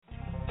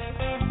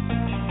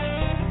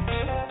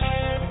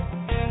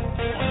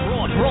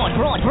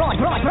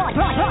Broadcasting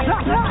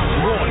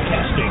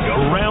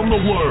around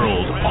the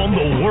world on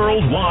the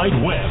World Wide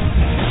Web.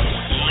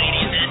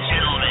 Ladies and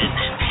gentlemen,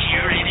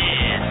 here it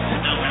is,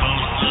 the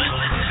most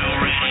listened to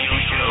radio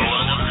show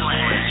on the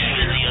planet.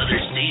 Even the other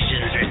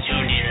stations are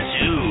tuned in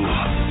too.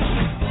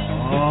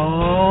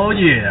 Oh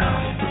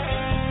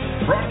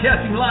yeah.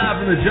 Broadcasting live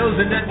from the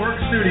Josie Network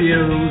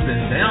studios in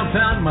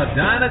downtown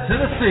Medina,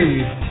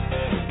 Tennessee.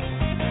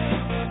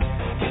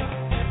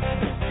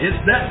 It's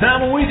that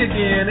time of week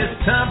again. It's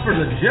time for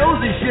the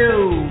Josie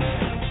Show.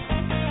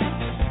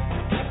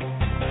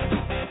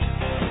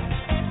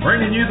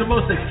 Bringing you the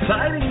most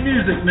exciting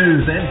music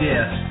news and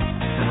guests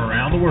from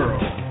around the world.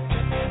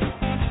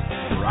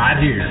 Right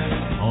here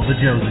on the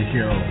Josie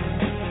Show.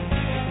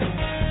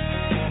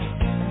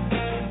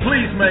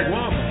 Please make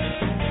welcome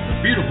the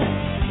beautiful,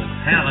 the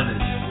talented,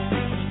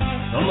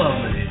 the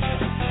lovely,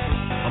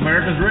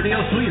 America's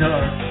radio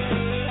sweetheart,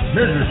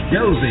 Mrs.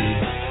 Josie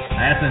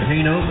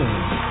Assentino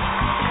Moon.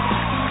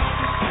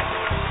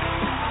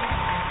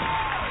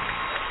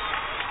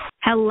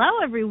 Hello,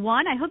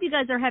 everyone. I hope you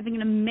guys are having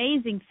an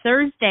amazing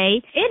Thursday.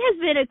 It has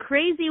been a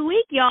crazy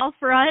week, y'all,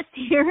 for us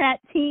here at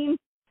Team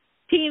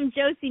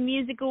Josie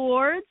Music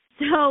Awards.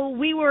 So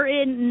we were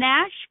in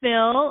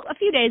Nashville a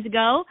few days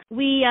ago.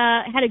 We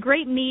had a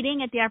great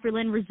meeting at the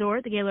Opryland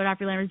Resort, the Gaylord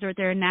Opryland Resort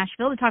there in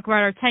Nashville, to talk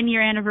about our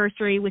 10-year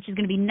anniversary, which is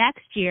going to be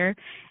next year.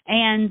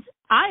 And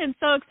I am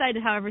so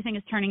excited how everything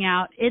is turning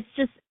out. It's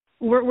just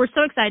We're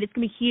so excited. It's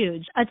going to be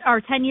huge. It's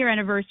our 10-year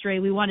anniversary.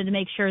 We wanted to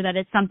make sure that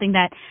it's something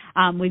that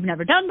we've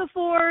never done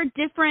before,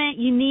 different,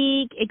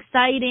 unique,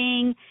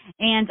 exciting,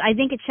 and I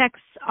think it checks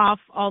off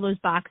all those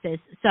boxes.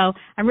 So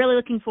I'm really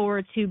looking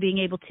forward to being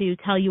able to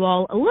tell you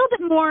all a little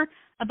bit more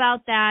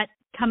about that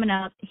coming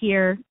up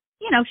here,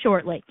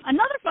 shortly.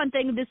 Another fun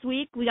thing this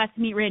week, we got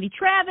to meet Randy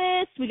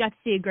Travis. We got to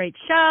see a great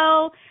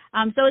show.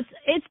 So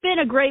it's been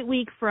a great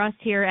week for us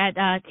here at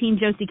Team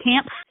Josie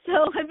Camp. So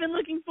I've been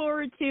looking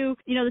forward to,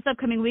 this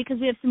upcoming week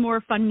because we have some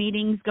more fun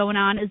meetings going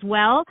on as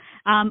well,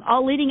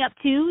 all leading up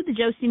to the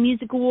Josie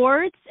Music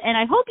Awards. And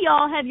I hope you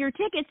all have your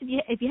tickets.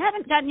 If you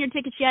haven't gotten your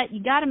tickets yet,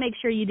 you got to make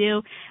sure you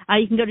do.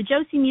 You can go to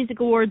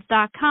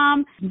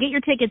josiemusicawards.com and get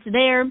your tickets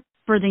there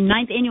for the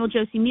 9th Annual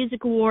Josie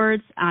Music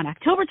Awards on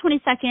October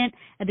 22nd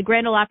at the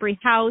Grand Ole Opry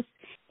House.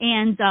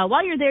 And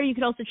while you're there, you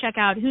can also check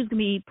out who's going to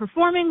be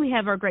performing. We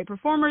have our great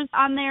performers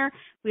on there.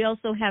 We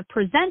also have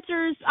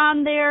presenters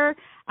on there,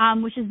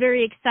 which is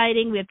very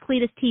exciting. We have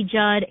Cletus T.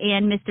 Judd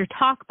and Mr.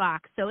 Talkbox.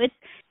 So it's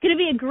going to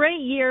be a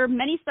great year.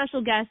 Many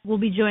special guests will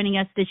be joining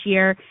us this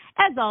year.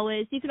 As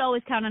always, you can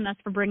always count on us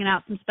for bringing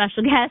out some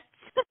special guests.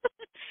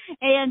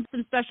 And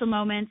some special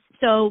moments.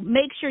 So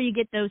make sure you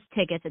get those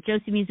tickets at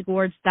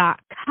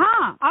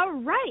josiemusicawards.com. All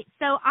right.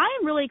 So I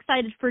am really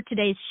excited for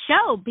today's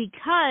show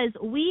because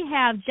we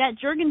have Jet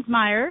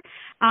Jurgensmeyer,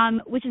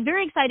 which is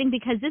very exciting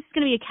because this is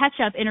going to be a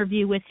catch-up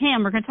interview with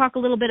him. We're going to talk a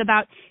little bit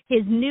about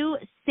his new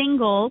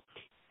single,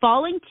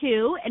 Falling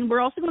To, and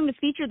we're also going to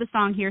feature the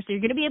song here, so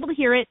you're going to be able to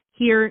hear it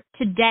here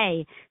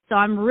today. So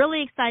I'm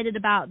really excited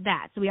about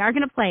that. So we are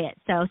going to play it.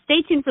 So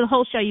stay tuned for the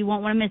whole show. You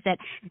won't want to miss it.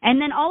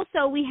 And then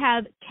also we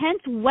have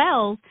Kent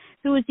Wells,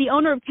 who is the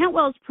owner of Kent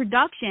Wells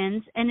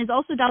Productions and is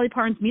also Dolly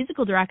Parton's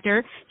musical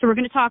director. So we're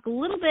going to talk a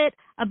little bit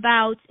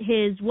about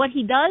what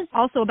he does,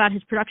 also about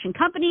his production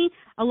company,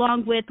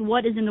 along with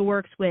what is in the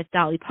works with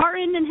Dolly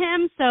Parton and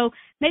him. So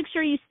make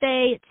sure you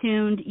stay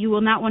tuned. You will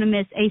not want to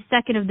miss a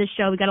second of this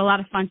show. We got a lot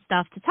of fun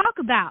stuff to talk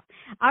about.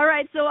 All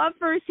right, so up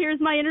first,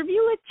 here's my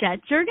interview with Jet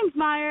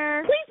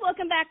Jurgensmeyer. Please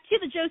welcome back to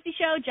the Josie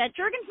Show, Jet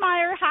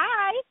Jurgensmeyer.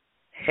 Hi.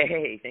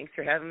 Hey, thanks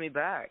for having me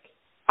back.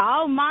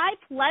 Oh, my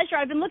pleasure.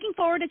 I've been looking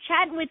forward to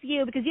chatting with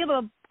you because you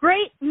have a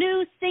great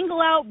new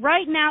single out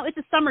right now. It's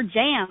a summer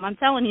jam, I'm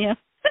telling you.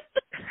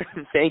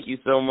 Thank you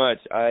so much.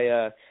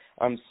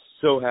 I'm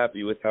so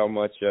happy with how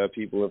much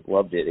people have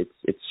loved it.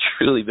 It's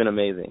truly been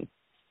amazing.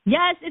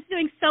 Yes, it's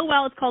doing so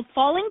well. It's called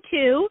Falling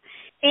To.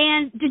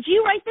 And did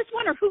you write this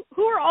one, or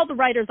who are all the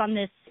writers on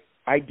this?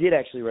 I did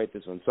actually write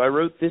this one. So I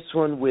wrote this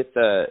one with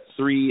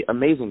 3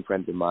 amazing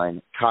friends of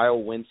mine, Kyle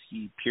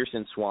Winsky,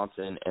 Pearson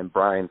Swanson, and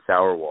Brian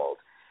Sauerwald.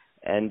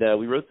 And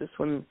we wrote this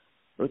one,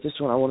 I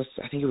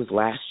think it was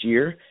last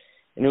year.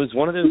 And it was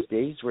one of those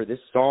days where this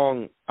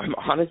song, I'm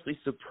honestly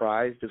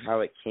surprised of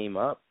how it came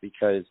up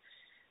because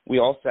we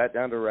all sat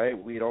down to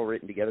write. We had all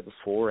written together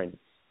before, and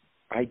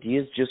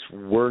ideas just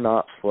were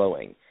not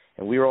flowing.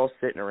 And we were all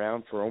sitting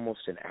around for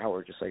almost an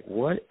hour just like,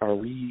 what are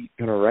we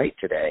going to write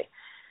today?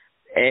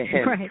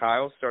 And right.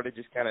 Kyle started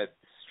just kind of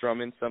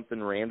strumming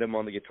something random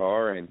on the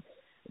guitar, and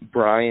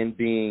Brian,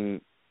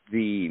 being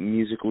the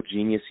musical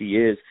genius he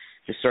is,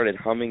 just started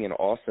humming an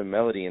awesome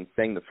melody and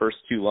sang the first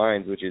 2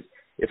 lines, which is,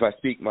 if I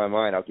speak my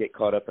mind, I'll get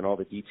caught up in all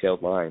the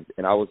detailed lines.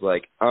 And I was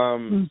like,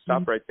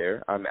 stop right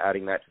there. I'm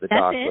adding that to the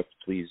doc. Let's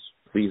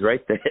please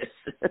write this.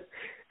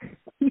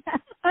 Yeah,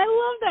 I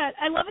love that.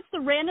 I love it's the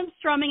random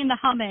strumming and the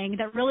humming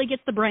that really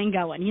gets the brain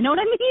going. You know what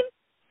I mean?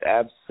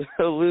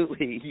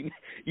 Absolutely.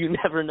 You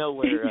never know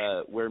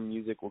where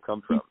music will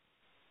come from.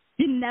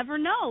 You never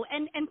know.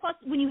 And plus,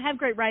 when you have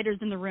great writers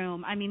in the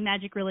room, I mean,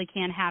 magic really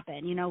can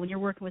happen, you know, when you're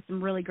working with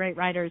some really great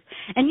writers.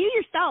 And you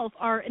yourself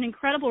are an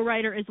incredible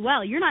writer as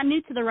well. You're not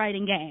new to the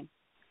writing game.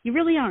 You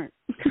really aren't.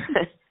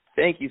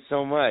 Thank you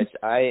so much.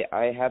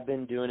 I have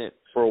been doing it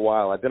for a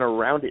while. I've been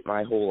around it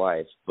my whole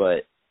life,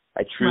 but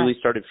I truly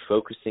started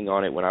focusing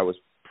on it when I was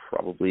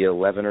probably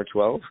 11 or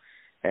 12,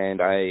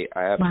 and I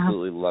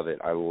absolutely love it.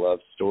 I love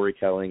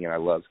storytelling, and I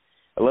love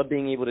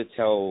being able to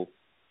tell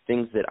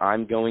things that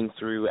I'm going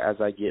through as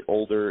I get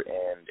older,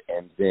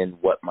 and then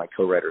what my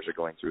co-writers are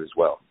going through as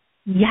well.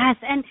 Yes,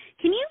 and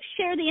can you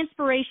share the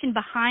inspiration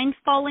behind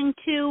Falling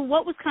 2?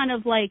 What was kind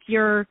of like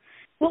your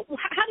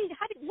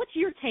what's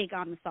your take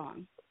on the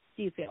song,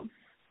 do you feel?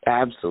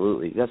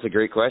 Absolutely. That's a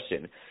great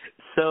question.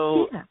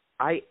 So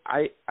I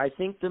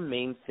think the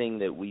main thing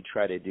that we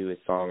try to do as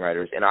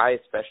songwriters, and I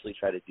especially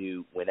try to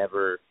do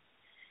whenever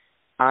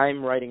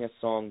I'm writing a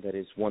song that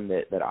is one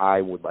that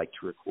I would like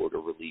to record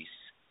or release,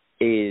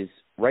 is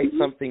write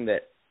something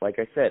that, like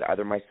I said,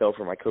 either myself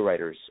or my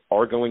co-writers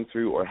are going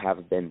through or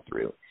have been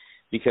through.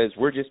 Because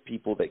we're just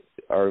people that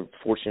are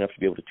fortunate enough to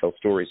be able to tell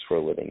stories for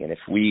a living. And if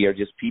we are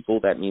just people,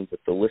 that means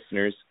that the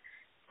listeners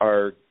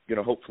are going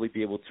to hopefully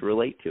be able to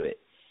relate to it.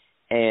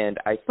 And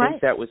I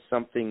think that was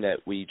something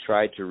that we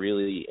tried to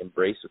really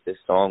embrace with this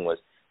song was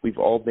we've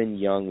all been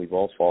young, we've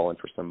all fallen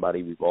for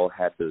somebody, we've all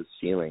had those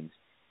feelings.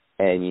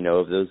 And, you know,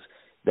 of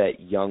that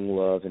young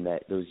love and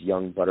those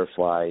young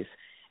butterflies.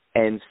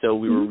 And so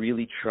we were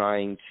really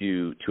trying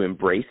to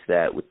embrace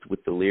that with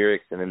the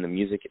lyrics and then the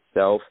music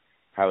itself,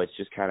 how it's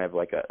just kind of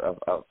like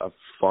a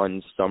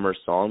fun summer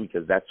song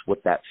because that's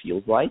what that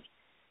feels like.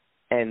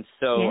 And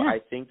so I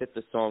think that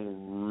the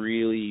song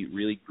really,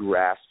 really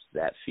grasps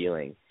that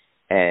feeling.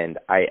 And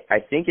I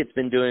think it's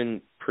been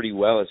doing pretty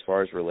well as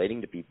far as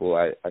relating to people.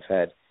 I've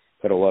had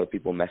a lot of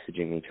people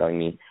messaging me, telling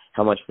me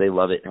how much they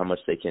love it, how much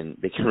they can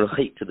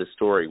relate to the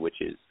story, which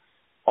is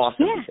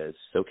awesome because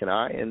so can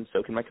I and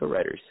so can my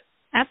co-writers.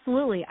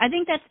 Absolutely. I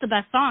think that's the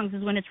best songs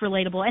is when it's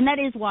relatable. And that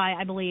is why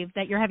I believe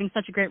that you're having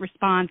such a great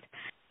response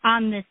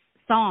on this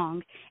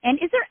song. And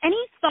is there any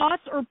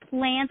thoughts or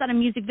plans on a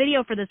music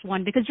video for this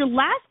one? Because your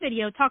last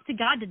video, Talk to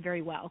God, did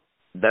very well.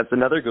 That's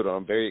another good one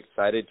I'm very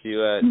excited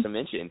to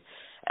mention.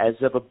 As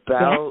of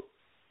about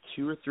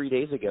 2 or 3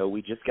 days ago,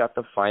 we just got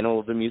the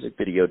final of the music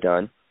video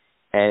done,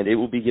 and it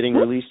will be getting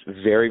released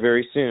very,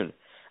 very soon.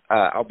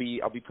 I'll be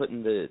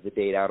putting the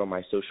date out on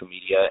my social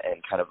media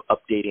and kind of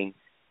updating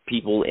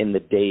people in the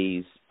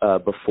days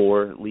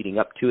before leading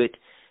up to it,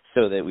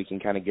 so that we can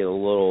kind of get a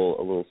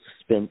little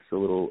suspense, a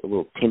little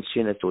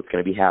tension as to what's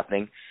going to be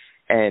happening.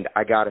 And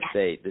I got to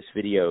say, this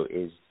video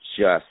is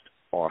just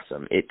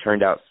awesome. It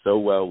turned out so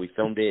well. We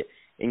filmed it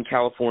in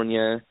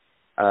California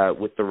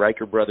with the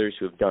Riker brothers,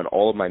 who have done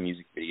all of my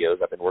music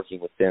videos. I've been working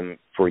with them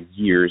for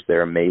years.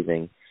 They're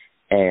amazing.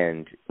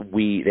 And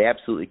they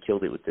absolutely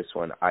killed it with this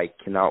one. I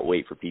cannot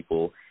wait for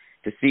people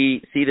to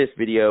see this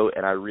video,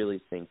 and I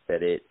really think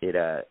that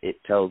it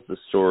tells the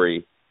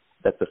story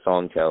that the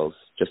song tells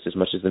just as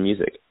much as the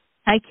music.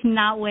 I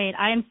cannot wait.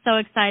 I am so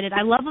excited.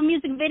 I love a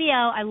music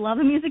video.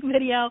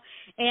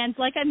 And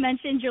like I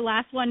mentioned, your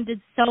last one did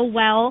so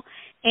well.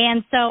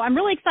 And so I'm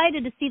really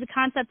excited to see the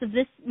concept of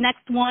this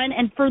next one.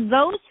 And for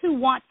those who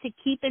want to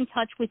keep in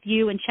touch with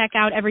you and check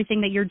out everything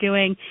that you're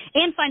doing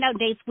and find out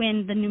dates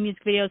when the new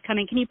music video is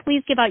coming, can you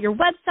please give out your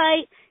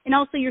website and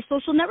also your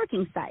social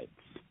networking sites?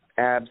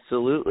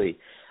 Absolutely.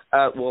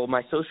 Well,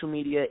 my social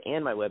media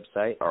and my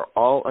website are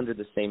all under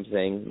the same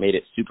thing. Made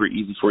it super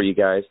easy for you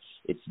guys.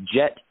 It's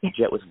Jet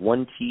with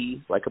one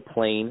T, like a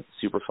plane.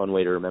 Super fun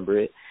way to remember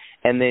it.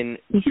 And then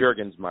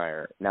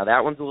Jurgensmeyer. Now,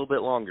 that one's a little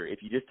bit longer. If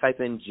you just type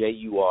in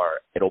J-U-R,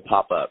 it'll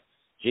pop up.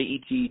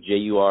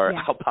 J-E-T-J-U-R,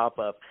 I'll pop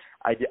up.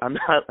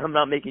 I'm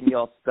not making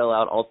y'all spell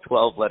out all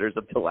 12 letters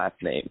of the last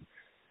name.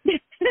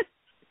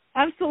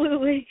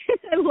 Absolutely.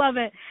 I love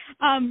it.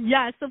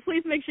 So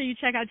please make sure you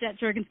check out Jet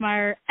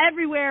Jurgensmeyer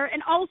everywhere.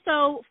 And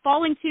also,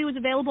 Falling 2 is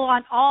available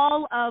on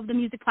all of the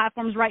music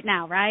platforms right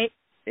now, right?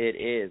 It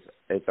is.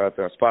 It's out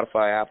there on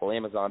Spotify, Apple,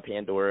 Amazon,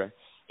 Pandora,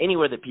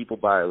 anywhere that people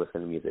buy or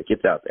listen to music.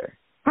 It's out there.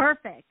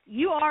 Perfect.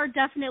 You are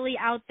definitely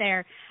out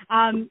there.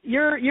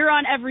 You're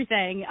on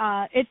everything.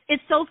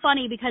 It's so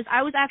funny because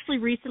I was actually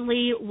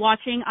recently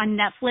watching on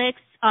Netflix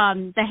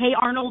the Hey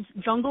Arnold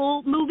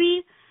Jungle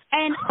movie,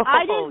 and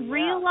I didn't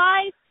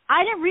realize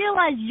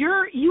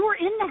you were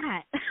in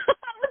that. I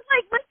was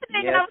like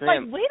listening, and I was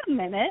like, wait a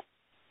minute.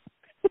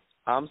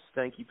 I'm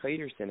Stanky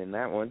Peterson in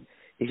that one.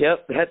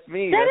 Yep, that's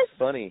me. That's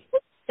funny.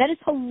 That is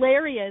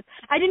hilarious.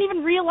 I didn't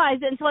even realize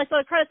it until I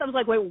saw the credits. I was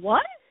like, wait,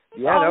 what?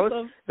 Yeah,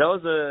 awesome. that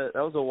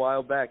was a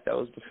while back. That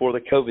was before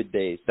the COVID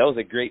days. That was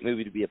a great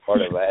movie to be a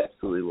part of. I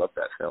absolutely love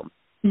that film.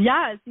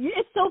 Yes,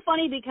 it's so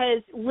funny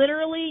because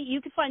literally you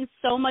can find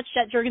so much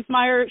Jet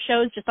Jurgensmeyer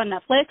shows just on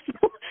Netflix.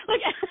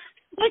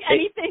 like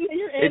anything that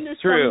you're in, there's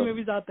so many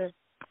movies out there.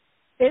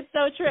 It's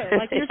so true.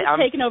 Like you're just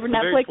taking over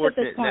Netflix at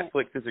this point.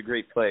 Netflix is a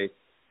great place.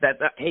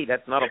 Hey,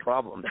 that's not a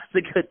problem.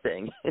 That's a good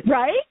thing.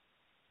 Right?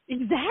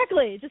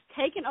 Exactly. Just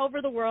taking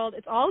over the world.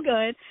 It's all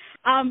good.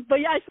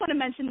 But yeah, I just want to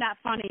mention that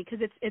funny because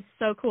it's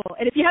so cool.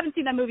 And if you haven't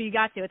seen that movie, you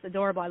got to. It's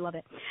adorable. I love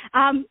it.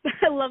 I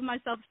love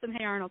myself some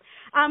Hey Arnold.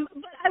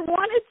 But I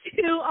wanted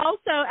to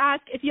also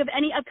ask if you have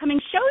any upcoming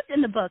shows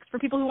in the books for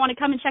people who want to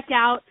come and check you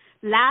out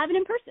live and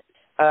in person.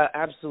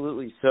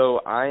 Absolutely. So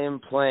I am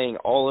playing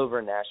all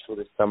over Nashville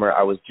this summer.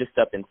 I was just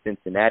up in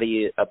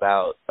Cincinnati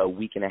about a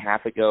week and a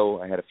half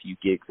ago. I had a few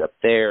gigs up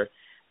there,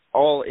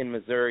 all in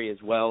Missouri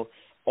as well.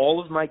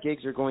 All of my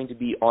gigs are going to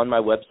be on my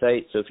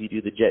website. So if you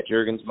do the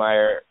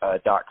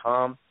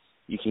Jurgensmeyer.com,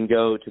 you can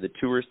go to the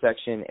tour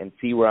section and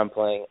see where I'm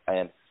playing.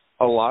 And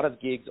a lot of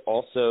gigs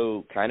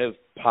also kind of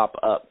pop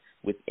up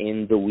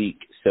within the week.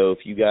 So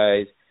if you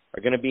guys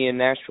are going to be in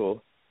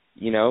Nashville,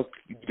 go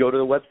to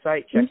the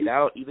website, check it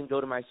out. Even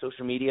go to my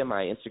social media,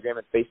 my Instagram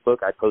and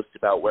Facebook. I post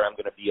about where I'm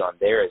going to be on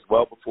there as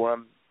well before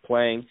I'm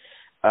playing.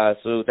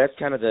 So that's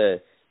kind of the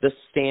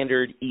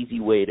standard, easy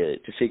way to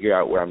figure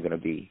out where I'm going to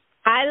be.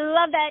 I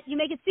love that. You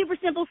make it super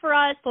simple for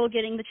us, Paul,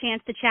 getting the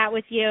chance to chat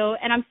with you.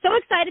 And I'm so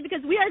excited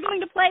because we are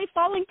going to play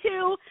Falling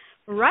 2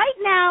 right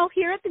now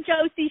here at the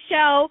Josie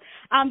Show.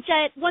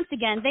 Jet, once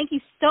again, thank you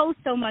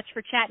so much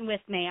for chatting with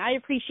me. I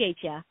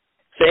appreciate you.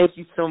 Thank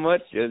you so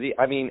much, Josie.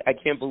 I mean, I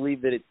can't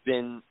believe that it's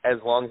been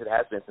as long as it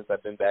has been since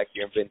I've been back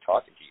here and been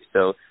talking to you.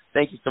 So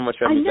thank you so much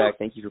for having me back.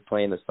 Thank you for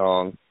playing the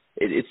song.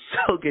 It's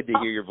so good to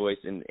hear your voice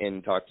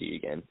and talk to you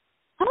again.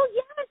 Oh,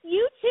 yes,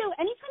 you too.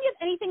 Anytime you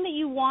have anything that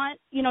you want,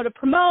 to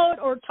promote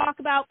or talk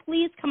about,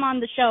 please come on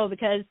the show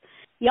because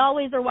you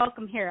always are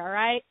welcome here, all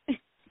right?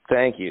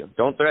 Thank you.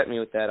 Don't threaten me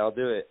with that. I'll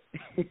do it.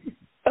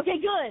 Okay,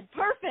 good.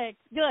 Perfect.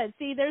 Good.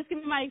 See, there's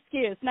going to be my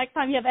excuse. Next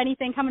time you have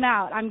anything coming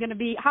out, I'm going to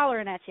be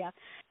hollering at you.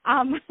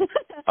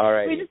 All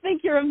right. We just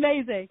think you're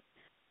amazing.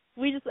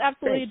 We just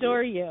absolutely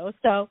adore you.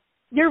 So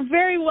you're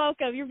very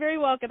welcome. You're very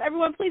welcome.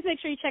 Everyone, please make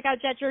sure you check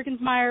out Jet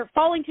Jurgensmeyer.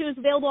 Falling 2 is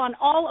available on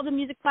all of the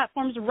music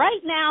platforms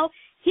right now.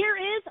 Here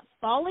is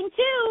Falling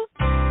 2.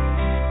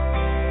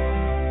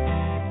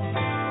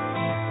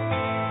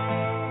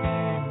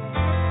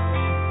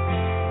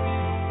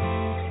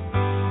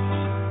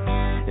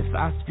 If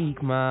I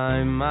speak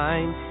my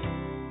mind,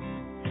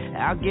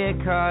 I'll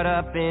get caught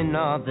up in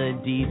all the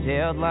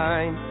detailed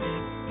lines.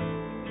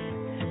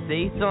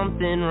 Say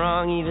something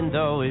wrong even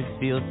though it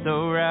feels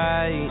so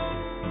right.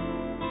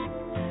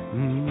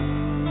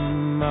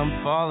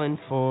 I'm falling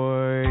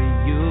for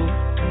you.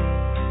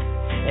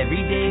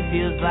 Every day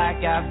feels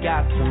like I've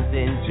got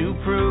something to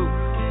prove.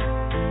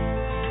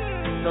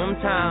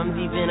 Sometimes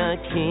even a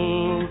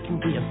king can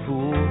be a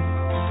fool.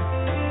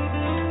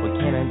 What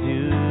can I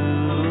do?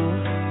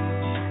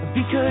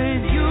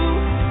 Because you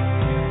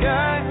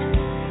got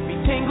me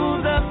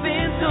tangled up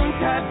in some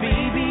tight,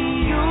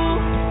 baby. You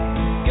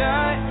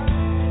got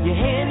your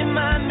hand in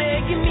mine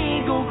making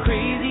me go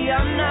crazy.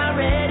 I'm not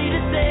ready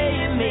to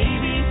say it,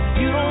 maybe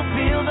you don't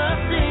feel the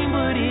same,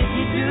 but if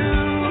you do,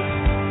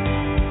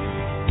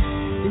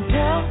 then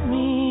tell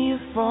me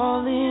you're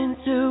falling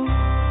too.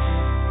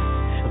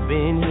 I've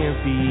been here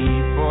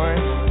before,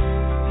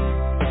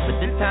 but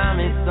this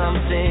time it's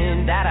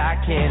something that I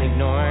can't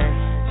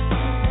ignore.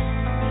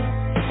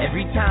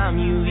 Every time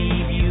you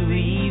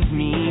leave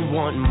me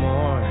wanting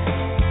more.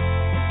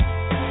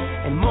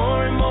 And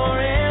more and more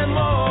and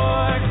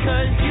more.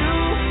 'Cause you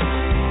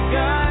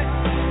got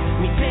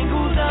me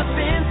tangled up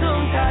in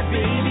some tight,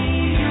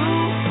 baby. You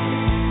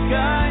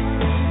got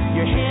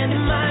your hand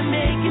in mine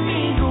making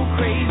me go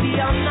crazy.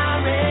 I'm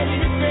not ready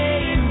to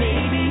say it,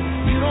 maybe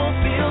you don't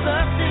feel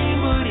the same,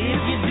 but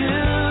if you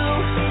do,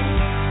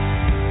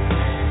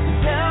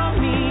 tell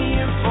me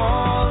you're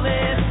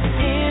falling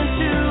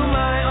into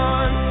my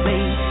arms,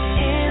 baby.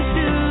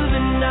 Into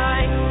the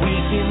night, we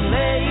can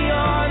lay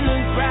on the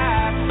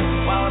grass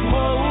while I'm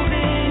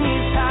holding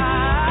you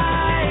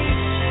tight.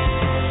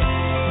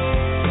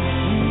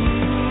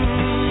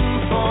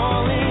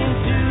 Falling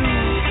too.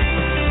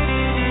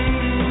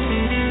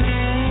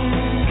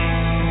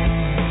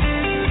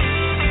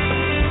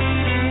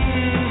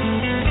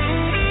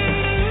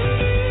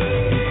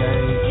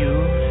 Because you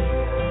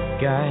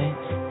got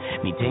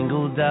me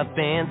tangled up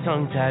and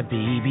tongue-tied,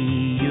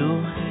 baby.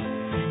 You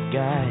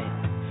got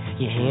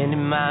your hand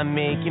in mine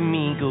making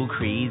me go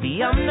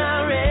crazy. I'm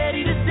not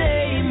ready to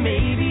say it,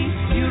 maybe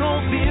you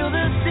don't feel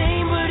the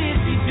same, but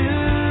if you do,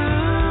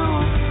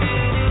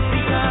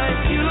 because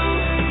you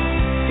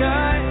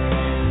got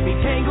me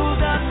tangled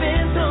up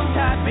in some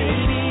tight,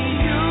 baby.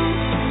 You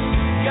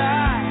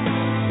got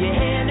your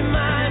hand in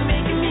mine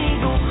making me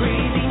go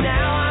crazy.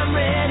 Now I'm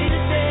ready to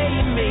say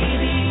it,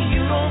 maybe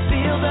you don't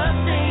feel the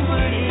same,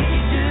 but if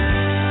you do,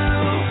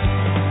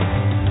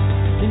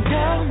 then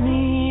tell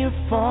me you're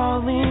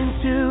falling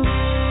too.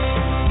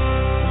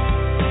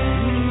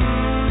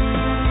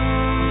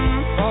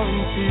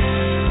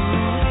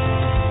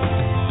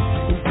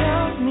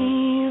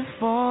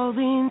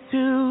 Falling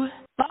too.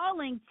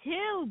 Falling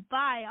 2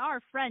 by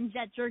our friend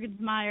Jet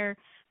Jurgensmeyer.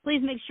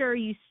 Please make sure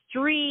you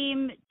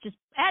stream, just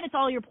add it to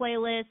all your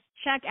playlists,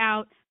 check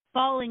out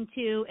Falling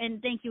 2,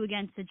 and thank you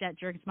again to Jet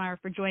Jurgensmeyer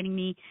for joining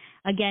me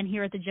again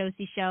here at the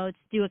Josie Show to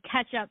do a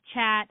catch-up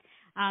chat.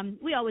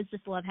 We always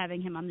just love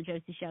having him on the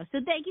Josie Show. So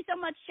thank you so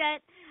much,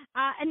 Chet.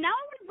 And now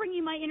I want to bring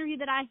you my interview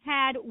that I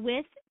had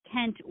with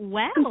Kent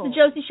Wells. The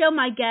Josie Show,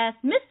 my guest,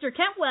 Mr.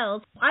 Kent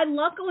Wells. I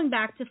love going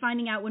back to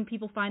finding out when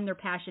people find their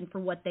passion for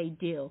what they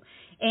do.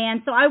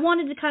 And so I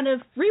wanted to kind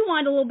of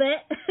rewind a little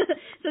bit.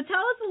 So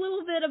tell us a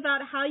little bit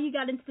about how you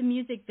got into the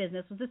music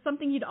business. Was this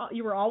something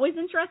you were always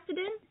interested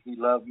in? He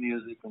loved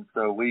music, and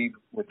so we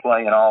were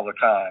playing all the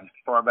time.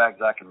 As far back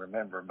as I can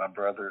remember, my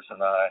brothers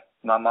and I.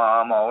 My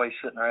mom always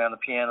sitting around the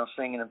piano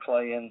singing and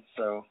playing.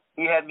 So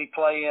he had me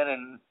playing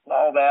and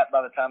all that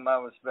by the time I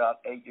was about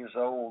 8 years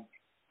old,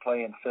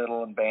 playing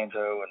fiddle and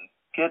banjo and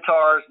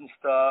guitars and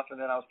stuff. And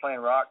then I was playing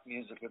rock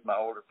music with my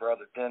older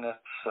brother, Dennis.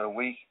 So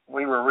we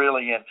were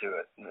really into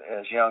it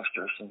as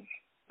youngsters. And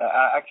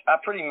I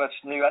pretty much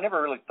knew. I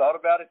never really thought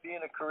about it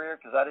being a career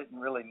because I didn't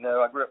really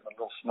know. I grew up in a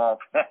little small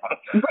town.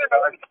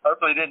 I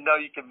really didn't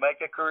know you could make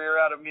a career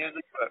out of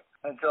music but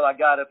until I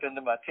got up into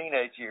my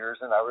teenage years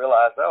and I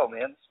realized, oh,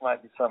 man, this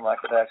might be something I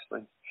could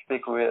actually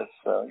stick with.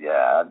 So,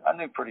 yeah, I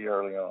knew pretty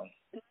early on.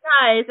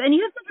 Nice. And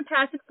you have such a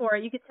passion for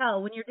it. You could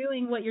tell when you're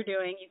doing what you're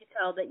doing, you could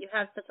tell that you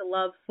have such a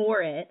love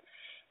for it.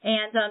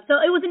 And so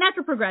it was a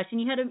natural progression.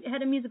 You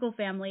had a musical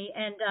family,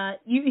 and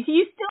you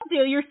still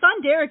do. Your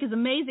son, Derek, is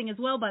amazing as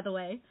well, by the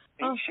way.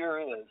 He sure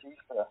is. He's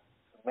the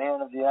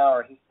man of the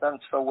hour. He's done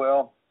so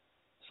well.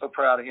 So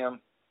proud of him.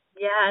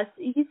 Yes,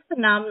 he's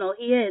phenomenal.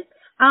 He is.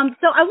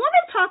 So I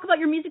wanted to talk about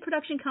your music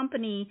production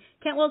company,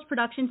 Kent Wells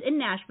Productions in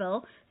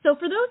Nashville. So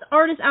for those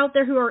artists out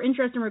there who are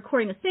interested in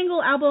recording a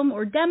single, album,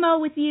 or demo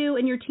with you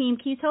and your team,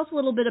 can you tell us a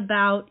little bit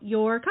about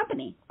your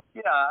company?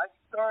 Yeah, I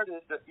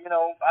started,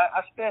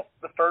 I spent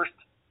the first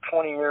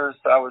 20 years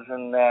I was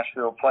in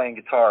Nashville playing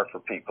guitar for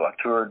people. I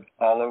toured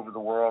all over the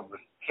world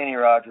with Kenny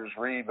Rogers,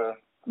 Reba,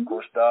 of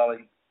course,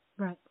 Dolly,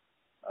 right,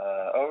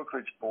 Oak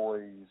Ridge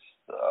Boys,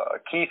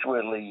 Keith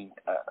Whitley,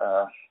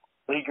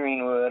 Lee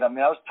Greenwood. I mean,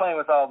 I was playing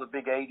with all the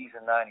big 80s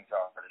and 90s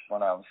artists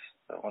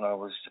when I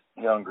was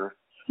younger.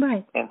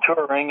 Right. And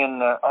touring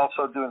and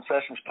also doing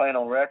sessions playing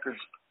on records.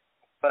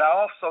 But I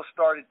also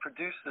started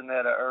producing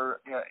that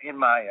in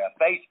my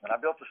basement. I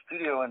built a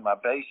studio in my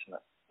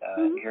basement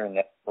here in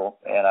Nashville,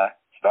 and I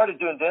started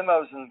doing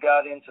demos and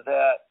got into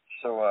that.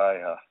 So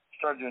I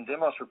started doing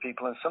demos for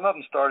people, and some of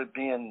them started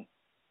being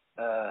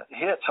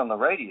hits on the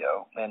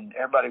radio, and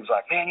everybody was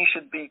like, man, you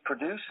should be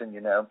producing,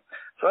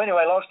 So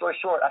anyway, long story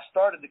short, I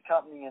started the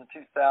company in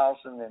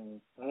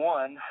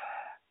 2001,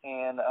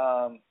 and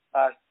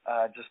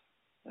I just,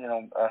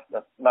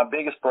 my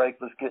biggest break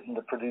was getting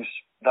to produce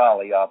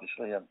Dolly,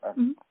 obviously. I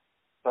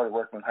started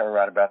working with her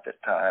right about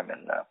that time,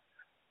 and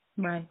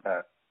right.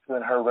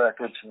 Doing her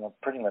records, and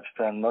I've pretty much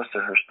done most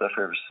of her stuff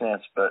ever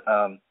since. But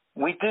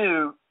we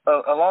do,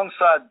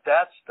 alongside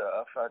that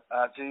stuff,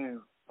 I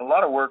do a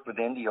lot of work with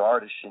indie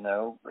artists,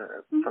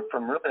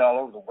 from really all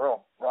over the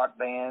world. Rock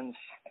bands,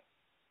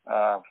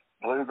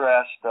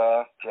 bluegrass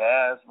stuff,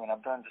 jazz. I mean,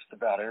 I've done just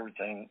about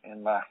everything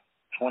in my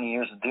 20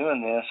 years of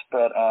doing this.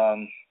 But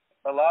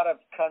a lot of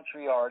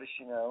country artists,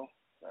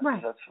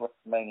 right. That's what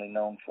I'm mainly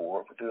known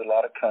for. We do a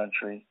lot of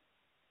country.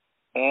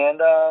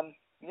 And,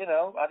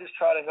 I just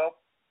try to help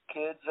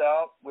kids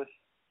out with,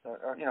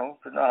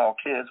 not all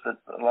kids, but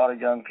a lot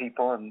of young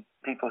people and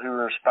people who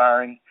are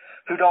aspiring,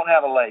 who don't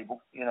have a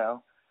label,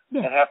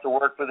 and have to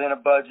work within a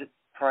budget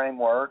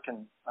framework.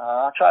 And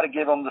I try to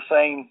give them the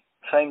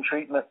same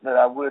treatment that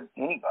I would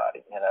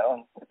anybody,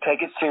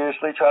 take it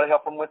seriously, try to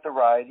help them with the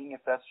writing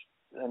if that's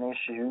an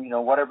issue,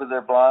 whatever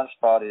their blind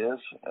spot is.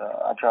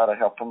 I try to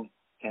help them,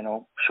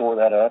 shore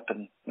that up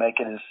and make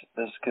it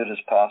as good as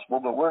possible.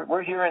 But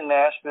we're here in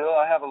Nashville.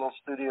 I have a little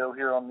studio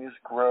here on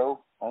Music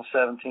Row on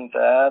 17th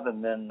Ave,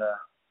 and then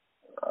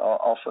I'll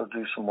also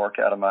do some work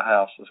out of my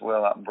house as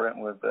well out in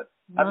Brentwood. But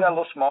I've got a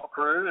little small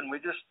crew, and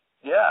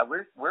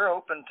we're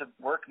open to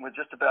working with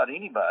just about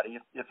anybody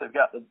if they've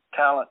got the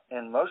talent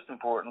and, most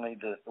importantly,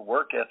 the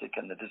work ethic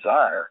and the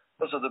desire.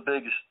 Those are the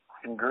biggest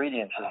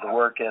ingredients, is the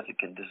work ethic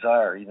and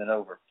desire, even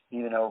over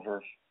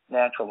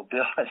natural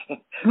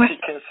ability.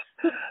 Because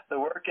the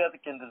work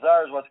ethic and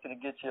desire is what's going to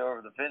get you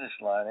over the finish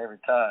line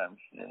every time.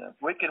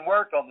 We can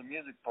work on the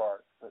music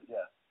part, but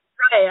yeah.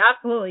 Right,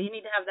 absolutely. You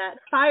need to have that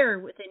fire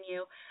within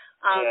you.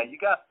 Yeah, you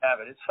got to have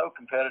it. It's so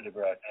competitive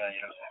right now,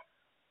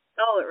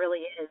 Oh, it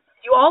really is.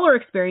 You all are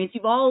experienced.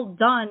 You've all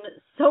done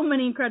so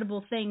many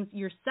incredible things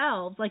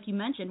yourselves, like you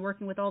mentioned,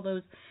 working with all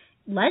those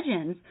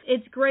legends.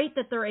 It's great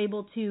that they're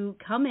able to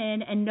come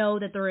in and know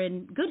that they're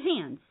in good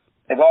hands.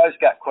 They've always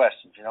got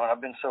questions, and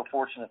I've been so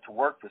fortunate to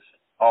work with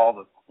all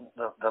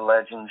the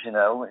legends, in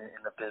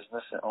the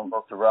business on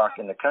both the rock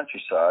and the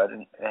country side,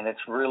 and it's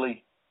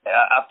really,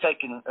 I've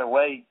taken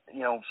away,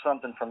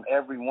 something from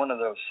every one of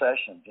those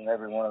sessions and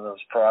every one of those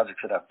projects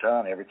that I've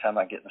done. Every time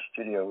I get in the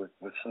studio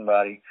with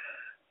somebody,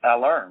 I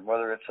learn,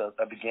 whether it's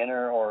a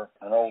beginner or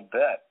an old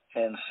vet.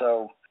 And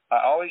so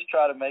I always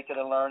try to make it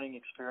a learning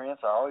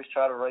experience. I always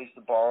try to raise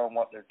the bar on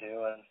what they're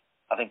doing.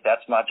 I think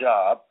that's my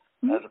job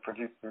as a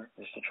producer,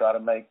 is to try to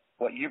make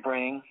what you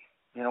bring,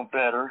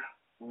 better.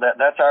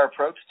 That's our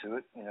approach to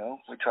it.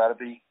 We try to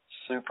be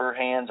super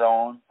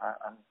hands-on.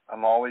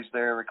 I'm always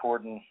there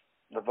recording,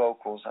 the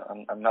vocals.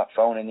 I'm not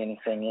phoning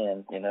anything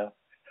in, you know.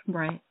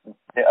 Right.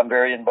 I'm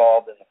very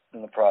involved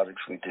in the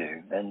projects we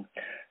do, and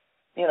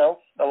you know,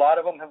 a lot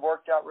of them have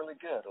worked out really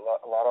good. A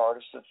lot of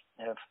artists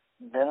have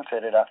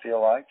benefited, I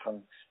feel like,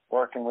 from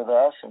working with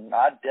us, and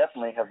I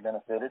definitely have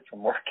benefited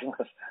from working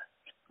with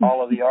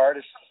all of the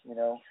artists, you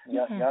know,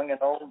 young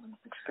and old,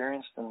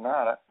 experienced and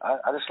not.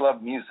 I just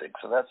love music,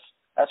 so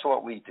that's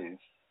what we do.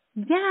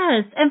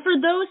 Yes, and for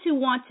those who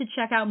want to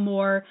check out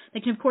more,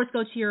 they can, of course,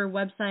 go to your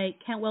website,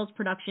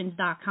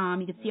 KentWellsProductions.com.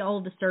 You can see all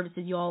of the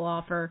services you all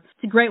offer.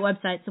 It's a great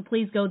website, so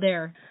please go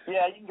there.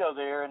 Yeah, you can go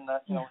there and,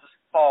 you know, just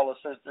call us.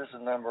 There's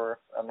a number.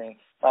 I mean,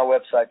 my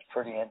website's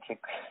pretty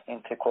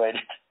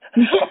antiquated.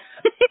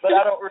 But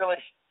I don't really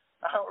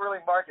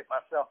market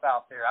myself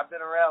out there. I've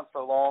been around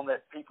so long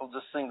that people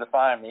just seem to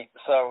find me.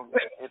 So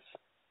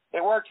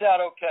it works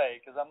out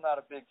okay because I'm not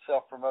a big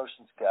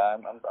self-promotions guy.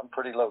 I'm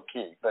pretty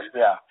low-key. But,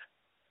 yeah.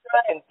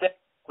 And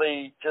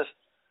definitely just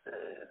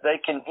they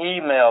can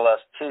email us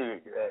too.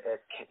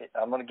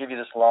 I'm going to give you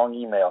this long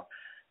email: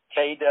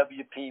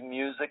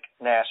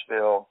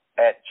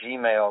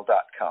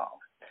 kwpmusicnashville@gmail.com.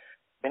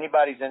 If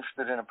anybody's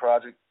interested in a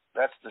project,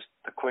 that's just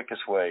the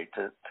quickest way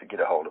to get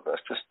a hold of us.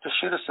 Just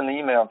shoot us an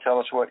email and tell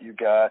us what you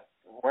got.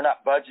 We're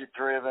not budget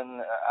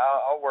driven.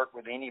 I'll work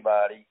with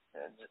anybody.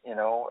 You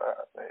know,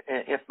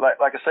 if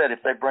like I said,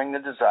 if they bring the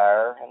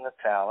desire and the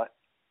talent,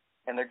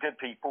 and they're good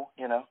people,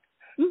 you know.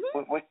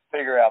 Mm-hmm. We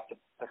figure out the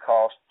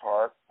cost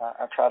part.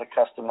 I try to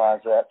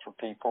customize that for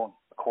people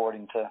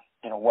according to,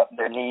 you know, what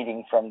they're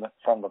needing from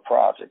the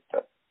project.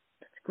 But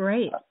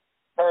great. I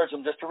encourage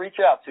them just to reach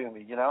out to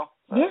me, you know.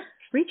 Yeah,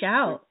 reach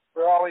out.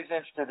 We're always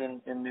interested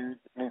in new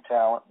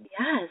talent.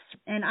 Yes,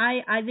 and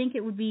I think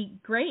it would be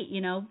great,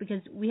 you know,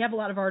 because we have a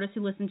lot of artists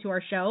who listen to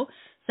our show.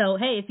 So,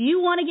 hey, if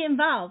you want to get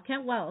involved,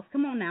 Kent Wells,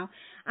 come on now.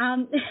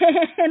 And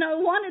I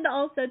wanted to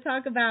also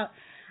talk about,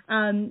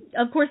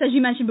 of course, as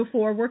you mentioned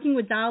before, working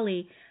with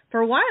Dolly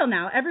for a while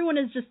now. Everyone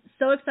is just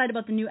so excited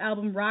about the new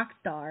album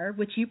Rockstar,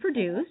 which you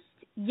produced.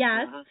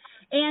 Yes. Mm-hmm.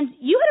 And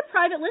you had a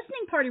private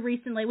listening party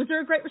recently. Was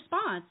there a great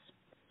response?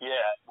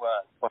 Yeah,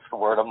 well, what's the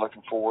word I'm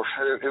looking for?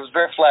 It was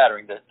very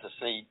flattering to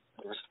see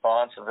the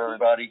response of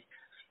everybody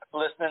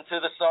listening to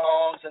the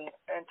songs and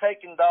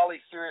taking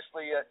Dolly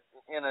seriously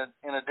in a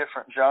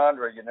different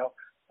genre, you know.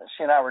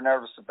 She and I were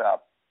nervous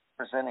about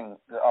presenting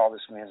all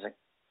this music.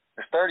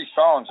 There's 30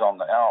 songs on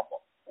the album.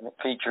 And it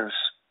features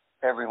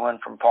everyone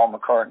from Paul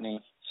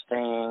McCartney,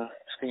 Sting,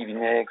 Stevie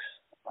Nicks,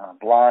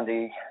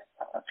 Blondie,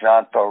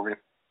 John Fogerty.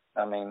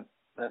 I mean,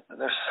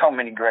 there's so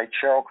many great.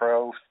 Sheryl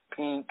Crow,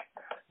 Pink,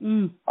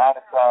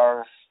 Miley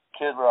Cyrus,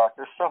 Kid Rock.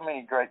 There's so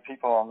many great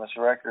people on this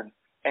record.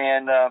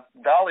 And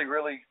Dolly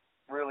really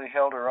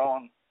held her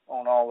own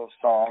on all those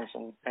songs.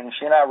 And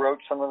she and I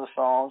wrote some of the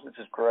songs, which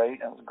is great.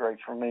 That was great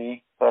for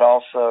me. But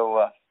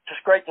also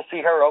just great to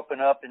see her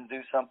open up and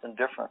do something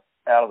different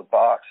out of the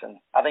box, and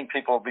I think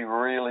people will be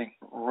really,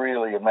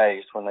 really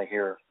amazed when they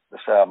hear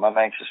this album. I'm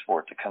anxious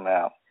for it to come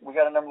out. We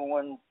got a #1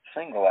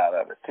 single out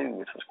of it too,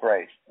 which was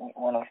great.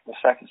 One of the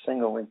second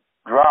single we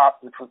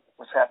dropped, which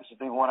happens to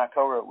be one I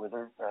co-wrote with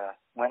her,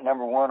 went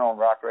 #1 on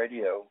rock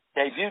radio,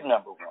 debuted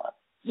 #1.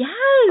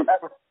 Yes,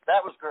 that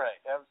was great.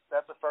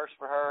 That's a first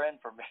for her and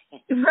for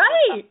me.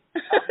 Right.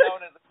 I'm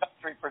known as a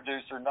country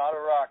producer, not a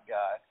rock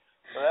guy,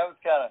 so that was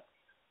kind of.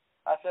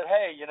 I said,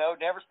 hey, you know,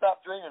 never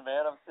stop dreaming,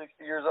 man. I'm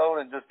 60 years old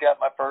and just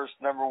got my first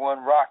 #1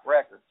 rock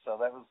record, so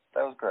that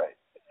was great.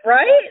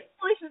 Right?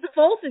 Congratulations to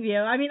both of you.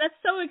 I mean, that's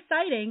so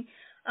exciting.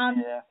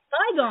 Yeah.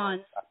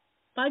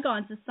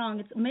 Bygones, this song,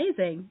 it's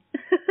amazing.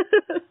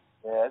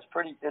 Yeah, it's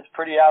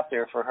pretty out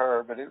there for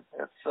her, but it's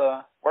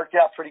worked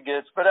out pretty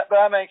good. But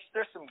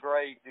there's some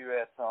great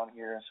duets on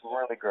here, and some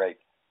really great.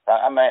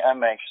 I'm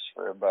anxious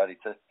for everybody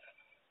to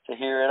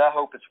hear it. I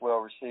hope it's well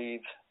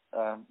received.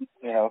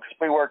 You know, because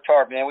we worked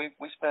hard, man. We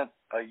spent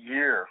a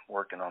year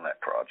working on that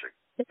project.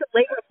 It's a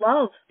labor of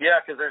love. Yeah,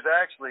 because there's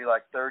actually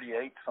like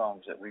 38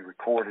 songs that we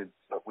recorded,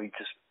 but we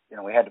just, you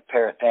know, we had to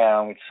pare it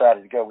down. We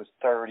decided to go with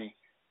 30.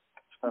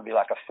 It's going to be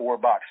like a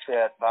 4-box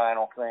set,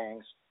 vinyl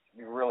things.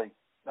 You really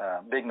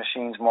Big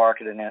Machines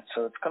marketing it,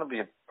 so it's going to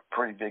be a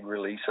pretty big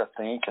release, I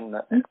think, and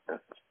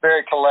it's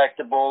very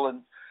collectible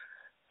and.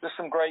 Just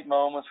some great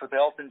moments with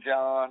Elton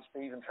John,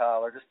 Steven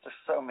Tyler, just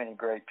so many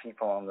great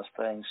people on this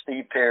thing.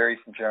 Steve Perry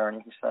from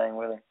Journey, he sang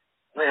with him.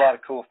 There's a lot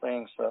of cool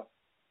things, so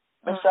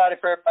I'm excited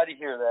for everybody to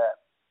hear that.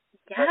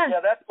 Yes. But yeah,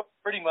 that's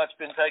pretty much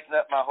been taking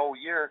up my whole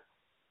year.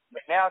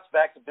 But now it's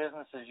back to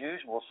business as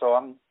usual, so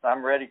I'm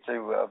ready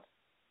to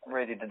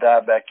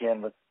dive back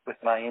in with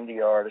my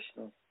indie artists,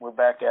 and we're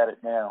back at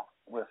it now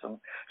with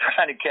them,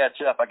 trying to catch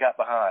up. I got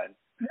behind.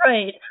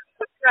 Right.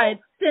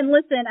 And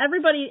listen,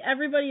 everybody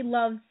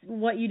loves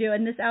what you do,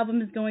 and this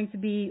album is going to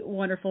be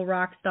wonderful,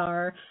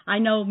 Rockstar. I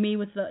know me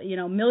with the, you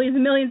know, millions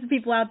and millions of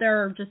people out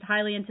there are just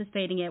highly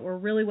anticipating it. We're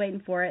really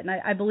waiting for it, and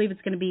I believe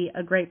it's going to be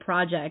a great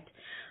project.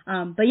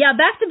 But yeah,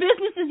 back to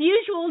business as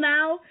usual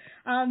now.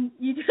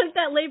 You took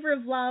that labor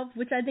of love,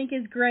 which I think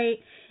is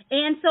great.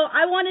 And so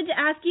I wanted to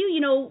ask you,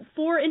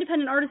 for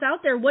independent artists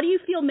out there, what do you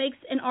feel makes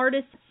an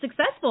artist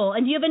successful?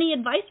 And do you have any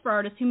advice for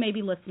artists who may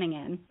be listening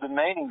in? The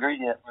main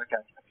ingredient, like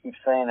I keep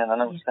saying, and I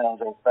know it sounds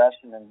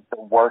old-fashioned, is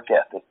the work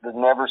ethic, the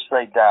never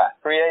say die.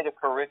 Create a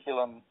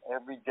curriculum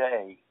every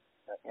day,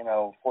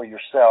 for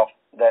yourself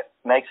that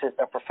makes it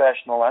a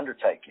professional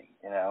undertaking,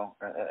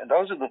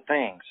 Those are the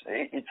things.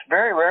 It's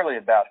very rarely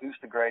about who's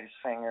the greatest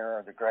singer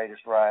or the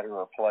greatest writer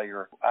or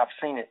player. I've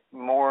seen it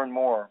more and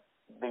more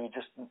be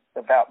just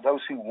about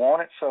those who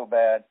want it so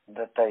bad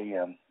that they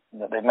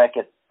make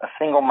it a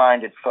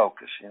single-minded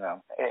focus,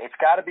 It's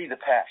got to be the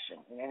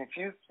passion. And if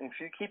you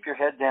keep your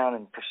head down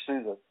and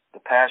pursue the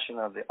passion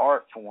of the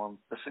art form,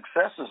 the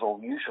successes will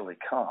usually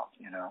come,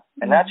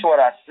 And that's what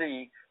I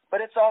see.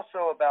 But it's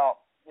also about,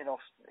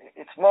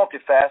 it's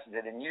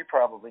multifaceted, and you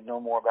probably know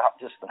more about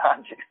this than I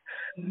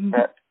do.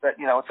 But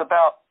it's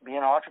about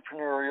being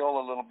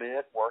entrepreneurial a little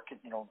bit, working,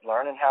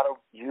 learning how to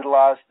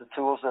utilize the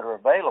tools that are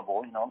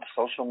available,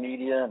 social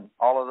media and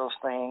all of those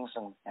things,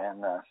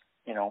 and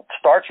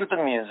starts with the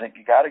music.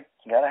 You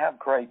gotta have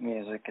great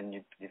music, and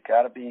you've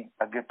got to be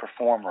a good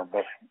performer.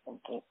 But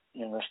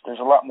there's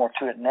a lot more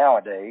to it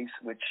nowadays,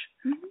 which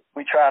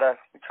we try to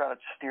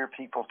steer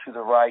people to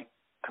the right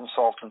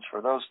consultants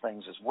for those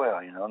things as well,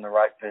 and the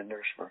right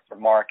vendors for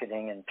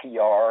marketing and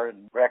PR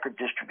and record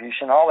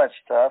distribution, all that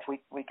stuff.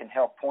 We can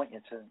help point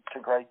you to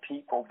great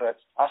people. But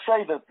I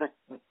say that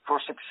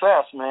for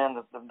success, man,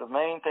 the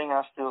main thing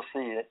I still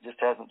see, it just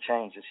hasn't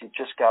changed, is you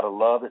just got to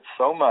love it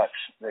so much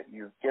that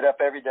you get up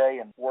every day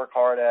and work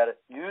hard at it.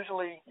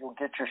 Usually you'll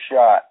get your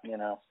shot,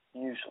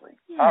 usually.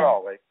 Not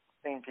always.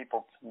 I've seen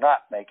people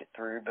not make it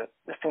through, but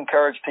just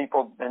encourage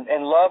people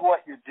and love what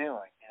you're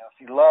doing.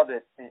 If you love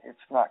it,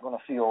 it's not going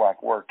to feel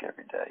like work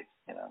every day.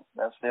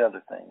 That's the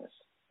other thing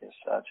is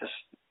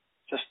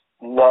just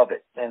love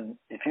it. And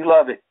if you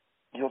love it,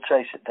 you'll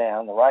chase it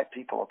down. The right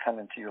people will come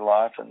into your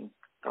life, and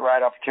the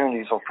right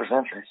opportunities will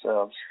present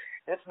themselves.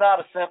 It's not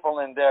a simple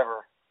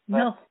endeavor.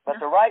 But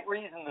the right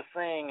reason to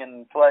sing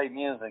and play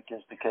music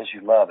is because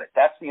you love it.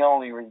 That's the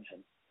only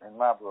reason, in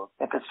my book.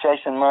 If it's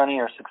chasing money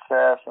or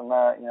success and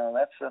not,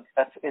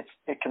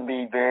 it can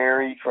be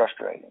very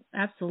frustrating.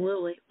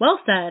 Absolutely. Well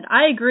said.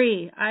 I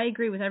agree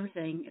with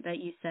everything that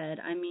you said.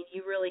 I mean,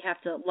 you really have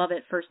to love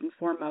it first and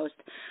foremost,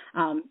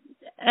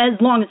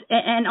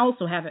 and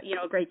also have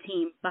a great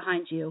team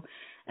behind you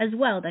as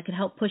well that could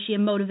help push you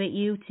and motivate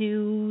you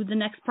to the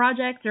next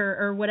project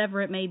or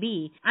whatever it may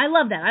be. I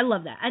love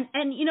that.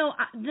 And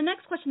the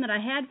next question that I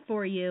had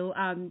for you,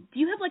 do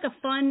you have like a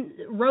fun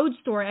road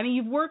story? I mean,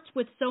 you've worked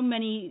with so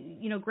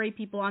many, great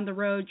people on the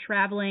road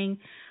traveling.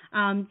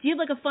 Do you have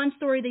like a fun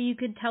story that you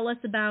could tell us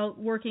about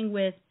working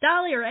with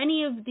Dolly or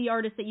any of the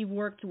artists that you've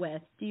worked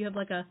with? Do you have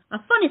like a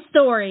funny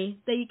story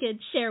that you could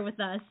share with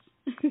us?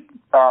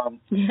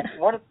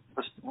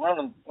 One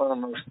of the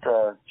most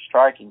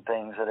striking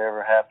things that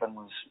ever happened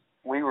was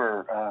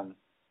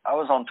I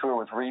was on tour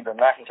with Reba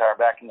McEntire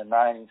back in the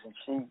 90s, and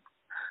she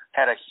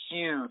had a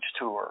huge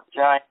tour,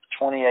 giant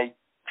 28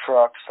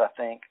 trucks, I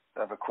think,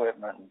 of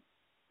equipment,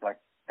 like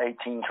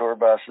 18 tour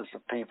buses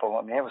of people.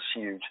 I mean, it was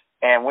huge.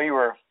 And we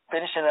were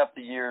finishing up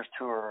the year's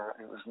tour.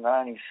 It was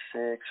 96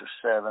 or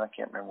 7. I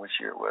can't remember which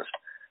year it was.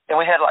 And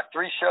we had like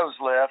 3 shows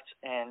left,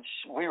 and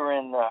we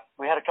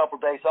had a couple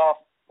of days off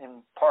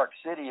in Park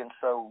City, and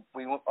so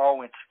we all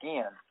went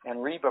skiing,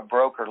 and Reba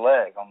broke her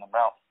leg on the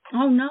mountain.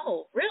 Oh,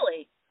 no,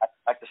 really?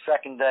 Like the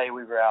second day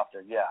we were out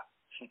there, yeah.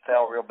 She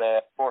fell real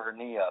bad, tore her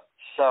knee up.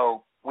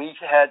 So we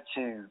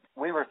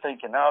were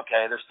thinking,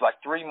 okay, there's like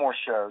 3 more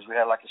shows. We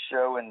had like a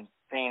show in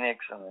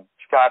Phoenix and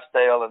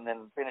Scottsdale, and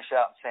then finish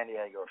out in San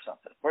Diego or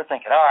something. We're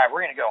thinking, all right,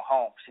 we're going to go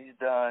home. She's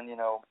done,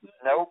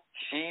 Nope,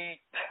 she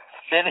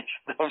finished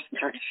those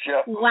 3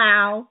 shows.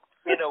 Wow.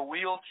 In a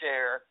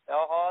wheelchair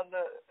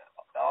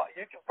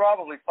you can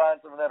probably find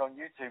some of that on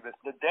YouTube. But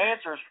the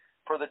dancers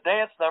for the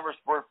dance numbers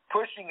were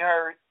pushing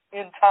her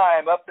in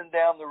time up and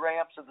down the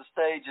ramps of the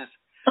stages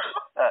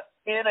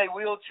in a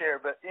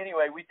wheelchair. But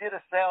anyway, we did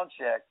a sound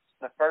check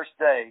the first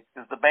day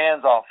because the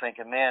band's all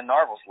thinking, man,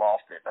 Narvel's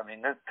lost it. I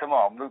mean, come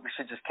on, we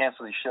should just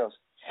cancel these shows.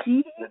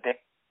 The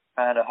dancer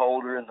trying to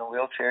hold her in the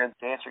wheelchair. The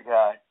dancer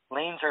guy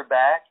leans her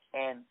back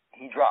and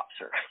he drops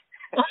her.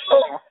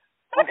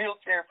 The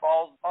wheelchair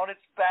falls on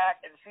its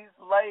back, and she's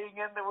laying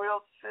in the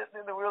sitting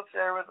in the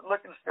wheelchair,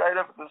 looking straight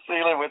up at the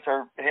ceiling with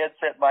her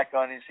headset mic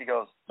on, and she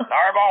goes,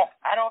 "Narvel,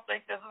 I don't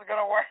think this is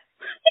gonna work."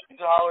 She's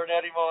hollering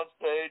at him on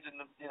stage,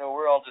 and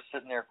we're all just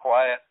sitting there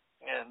quiet.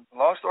 And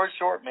long story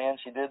short, man,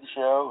 she did the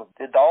show,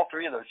 did all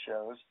 3 of those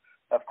shows.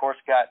 Of course,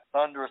 got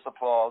thunderous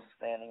applause,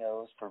 standing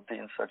O's for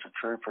being such a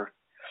trooper.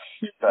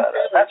 But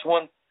that's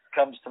one that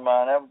comes to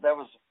mind.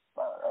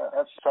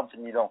 That's something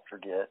you don't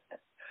forget.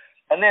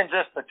 And then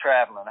just the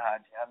traveling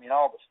hygiene. I mean,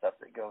 all the stuff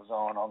that goes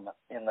on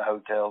in the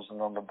hotels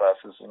and on the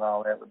buses and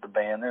all that with the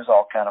band. There's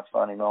all kind of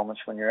funny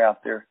moments when you're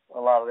out there.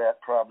 A lot of that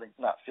probably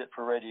not fit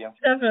for radio.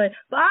 Definitely.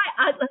 But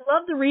I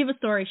love the Reba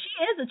story.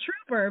 She is a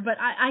trooper, but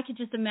I could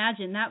just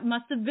imagine that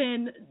must have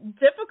been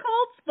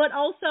difficult, but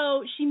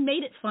also she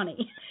made it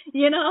funny,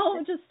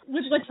 just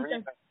with what she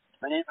said.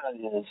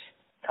 Reba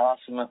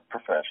consummate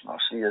professional.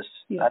 She is.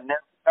 Yeah. You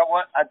know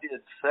what? I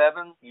did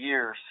 7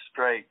 years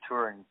straight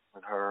touring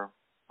with her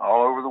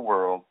all over the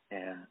world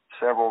and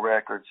several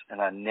records,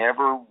 and I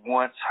never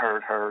once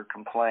heard her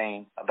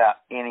complain about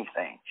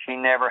anything. She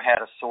never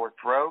had a sore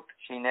throat.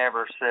 She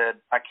never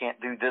said, I can't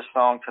do this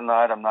song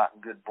tonight, I'm not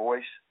in good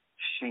voice.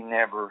 She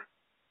never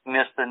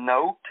missed a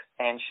note,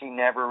 and she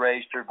never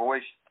raised her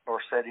voice or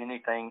said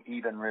anything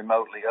even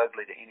remotely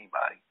ugly to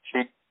anybody.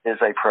 She is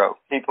a pro.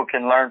 People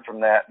can learn from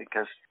that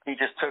because she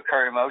just took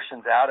her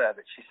emotions out of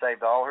it. She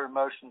saved all her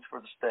emotions for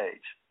the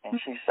stage,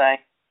 and she sang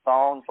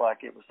songs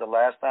like it was the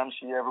last time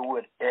she ever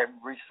would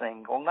every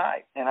single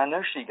night. And I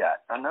know she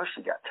got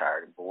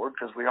tired and bored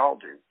because we all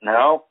do.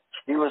 No,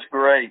 she was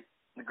great,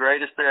 the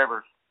greatest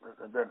ever,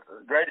 the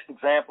greatest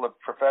example of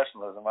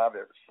professionalism I've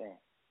ever seen.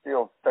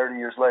 Still, 30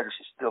 years later,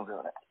 she's still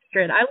doing it.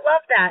 Good. I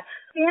love that.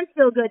 And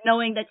feel good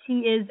knowing that she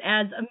is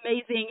as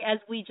amazing as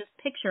we just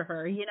picture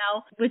her, you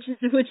know, which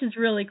is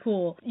really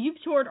cool.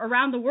 You've toured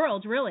around the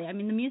world, really. I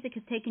mean, the music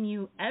has taken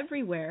you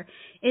everywhere.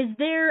 Is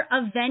there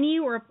a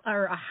venue or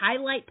a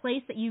highlight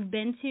place that you've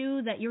been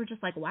to that you're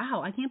just like,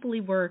 wow, I can't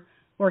believe we're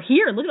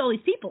here. Look at all these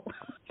people.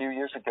 A few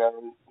years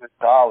ago with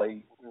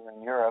Dolly, we were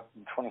in Europe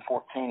in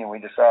 2014, and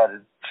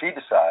she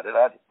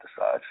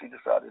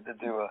decided to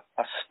do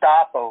a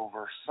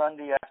stopover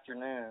Sunday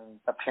afternoon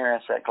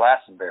appearance at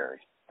Glastonbury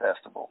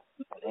Festival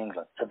in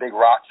England. It's a big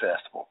rock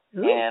festival.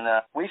 Ooh. And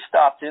we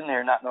stopped in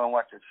there not knowing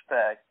what to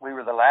expect. We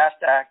were the last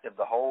act of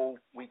the whole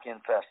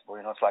weekend festival.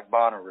 You know, it's like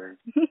Bonnaroo.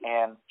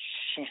 And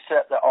she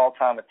set the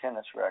all-time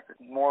attendance record.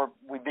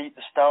 We beat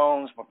the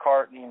Stones,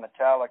 McCartney,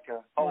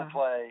 Metallica,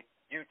 Coldplay,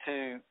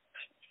 U2.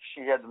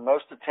 She had the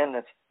most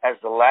attendance as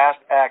the last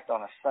act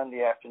on a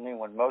Sunday afternoon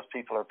when most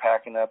people are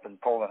packing up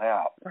and pulling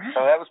out. Right.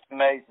 So that was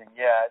amazing.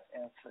 Yeah,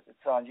 and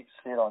it's on. You can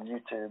see it on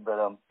YouTube. But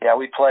yeah,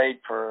 we played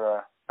for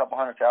a couple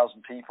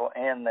 100,000 people,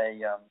 and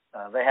they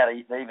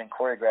even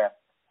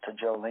choreographed to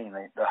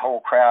Jolene. The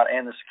whole crowd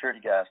and the security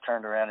guys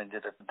turned around and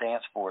did a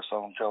dance for us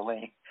on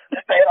Jolene.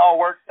 They all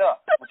worked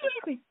up.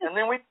 And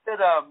then we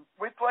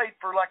played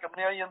for like 1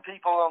 million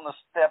people on the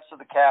steps of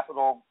the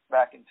Capitol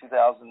back in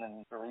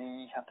 2003,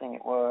 I think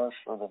it was,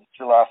 for the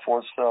July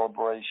 4th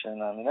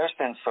celebration. I mean, there's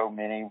been so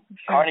many.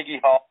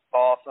 Carnegie Hall is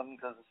awesome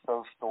because it's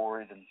so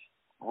storied, and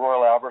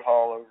Royal Albert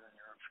Hall over in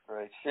Europe's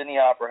great. Sydney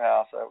Opera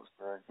House, that was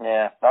great.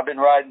 Yeah, I've been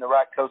riding the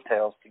right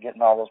coattails to get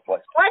in all those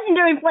places.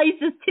 Legendary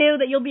places,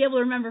 too, that you'll be able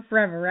to remember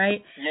forever,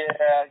 right?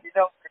 Yeah, you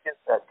don't forget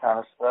that kind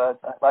of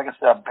stuff. Like I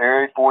said, I'm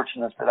very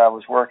fortunate that I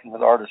was working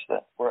with artists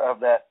that were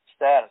of that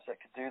status that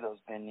could do those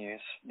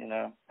venues, you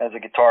know, as a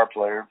guitar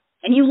player.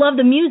 And you love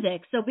the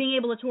music, so being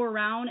able to tour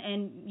around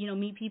and, you know,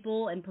 meet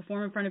people and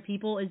perform in front of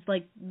people is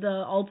like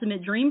the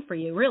ultimate dream for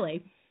you,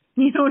 really.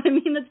 You know what I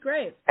mean? That's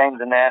great. Came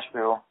to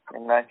Nashville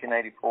in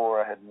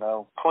 1984. I had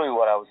no clue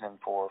what I was in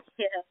for.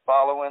 Yeah.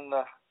 Following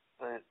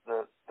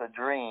the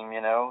dream,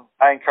 you know.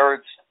 I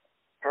encourage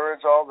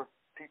all the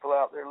people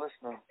out there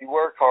listening. You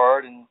work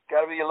hard and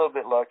got to be a little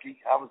bit lucky.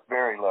 I was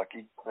very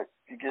lucky, but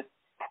you get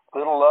a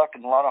little luck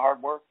and a lot of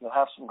hard work, you'll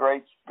have some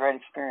great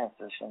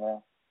experiences, you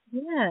know.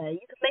 Yeah,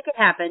 you can make it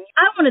happen.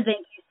 I want to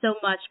thank you so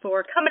much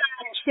for coming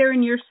on and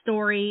sharing your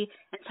story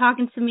and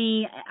talking to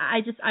me.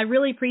 I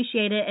really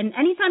appreciate it. And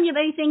anytime you have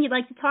anything you'd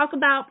like to talk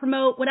about,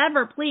 promote,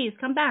 whatever, please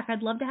come back.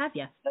 I'd love to have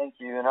you. Thank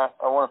you. And I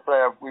want to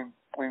say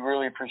we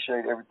really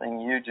appreciate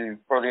everything you do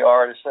for the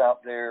artists out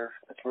there.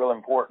 It's real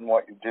important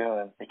what you're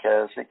doing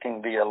because it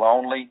can be a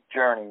lonely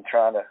journey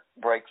trying to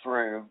break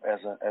through as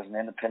an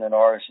independent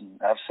artist. And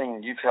I've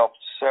seen you've helped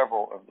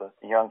several of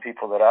the young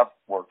people that I've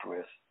worked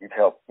with. You've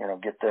helped, you know,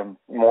 get them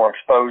more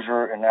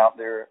exposure and out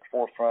there at the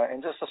forefront,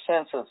 and just a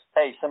sense of,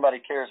 hey, somebody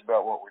cares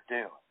about what we're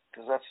doing,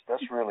 because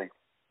that's really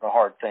a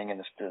hard thing in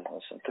this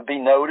business. And to be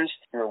noticed,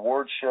 your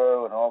award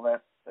show and all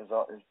that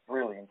is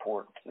really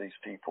important to these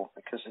people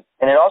because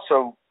it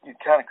also, you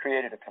kind of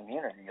created a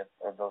community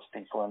of those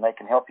people, and they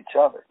can help each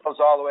other. It goes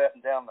all the way up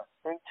and down the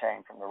food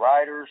chain, from the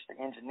writers, the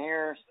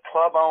engineers, the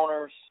club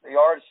owners, the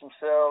artists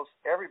themselves.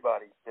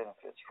 Everybody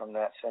benefits from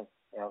that sense,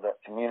 you know, that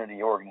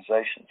community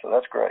organization. So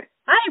that's great.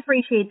 I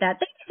appreciate that.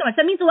 Thank you so much.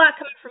 That means a lot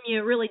coming from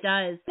you. It really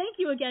does.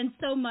 Thank you again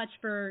so much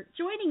for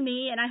joining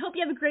me, and I hope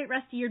you have a great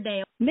rest of your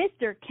day.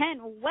 Mr. Kent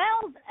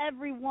Wells,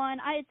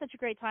 everyone. I had such a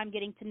great time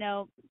getting to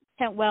know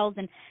Kent Wells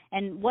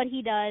and what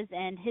he does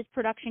and his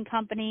production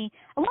company,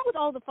 along with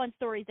all the fun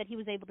stories that he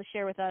was able to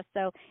share with us.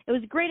 So it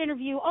was a great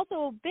interview. Also,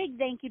 a big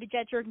thank you to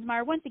Jet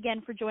Jurgensmeyer once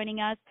again for joining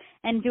us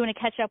and doing a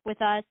catch-up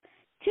with us.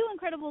 2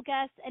 incredible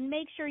guests, and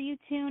make sure you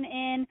tune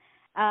in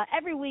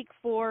every week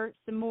for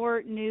some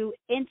more new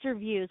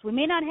interviews. We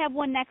may not have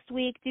one next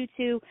week due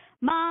to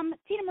Mom,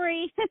 Tina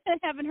Marie,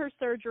 having her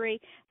surgery,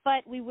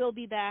 but we will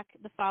be back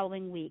the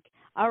following week.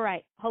 All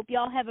right. Hope you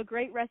all have a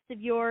great rest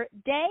of your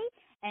day,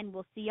 and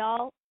we'll see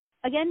y'all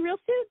again real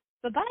soon.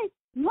 Bye-bye.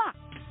 Mwah.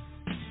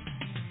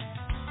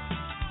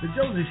 The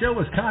Josie Show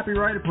is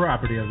copyrighted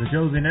property of the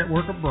Josie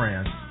Network of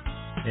Brands.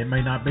 It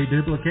may not be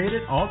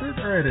duplicated, altered,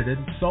 or edited,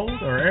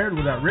 sold, or aired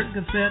without written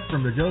consent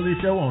from the Josie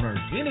Show owners.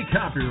 Any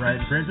copyright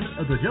infringement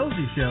of the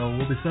Josie Show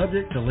will be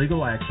subject to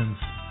legal actions.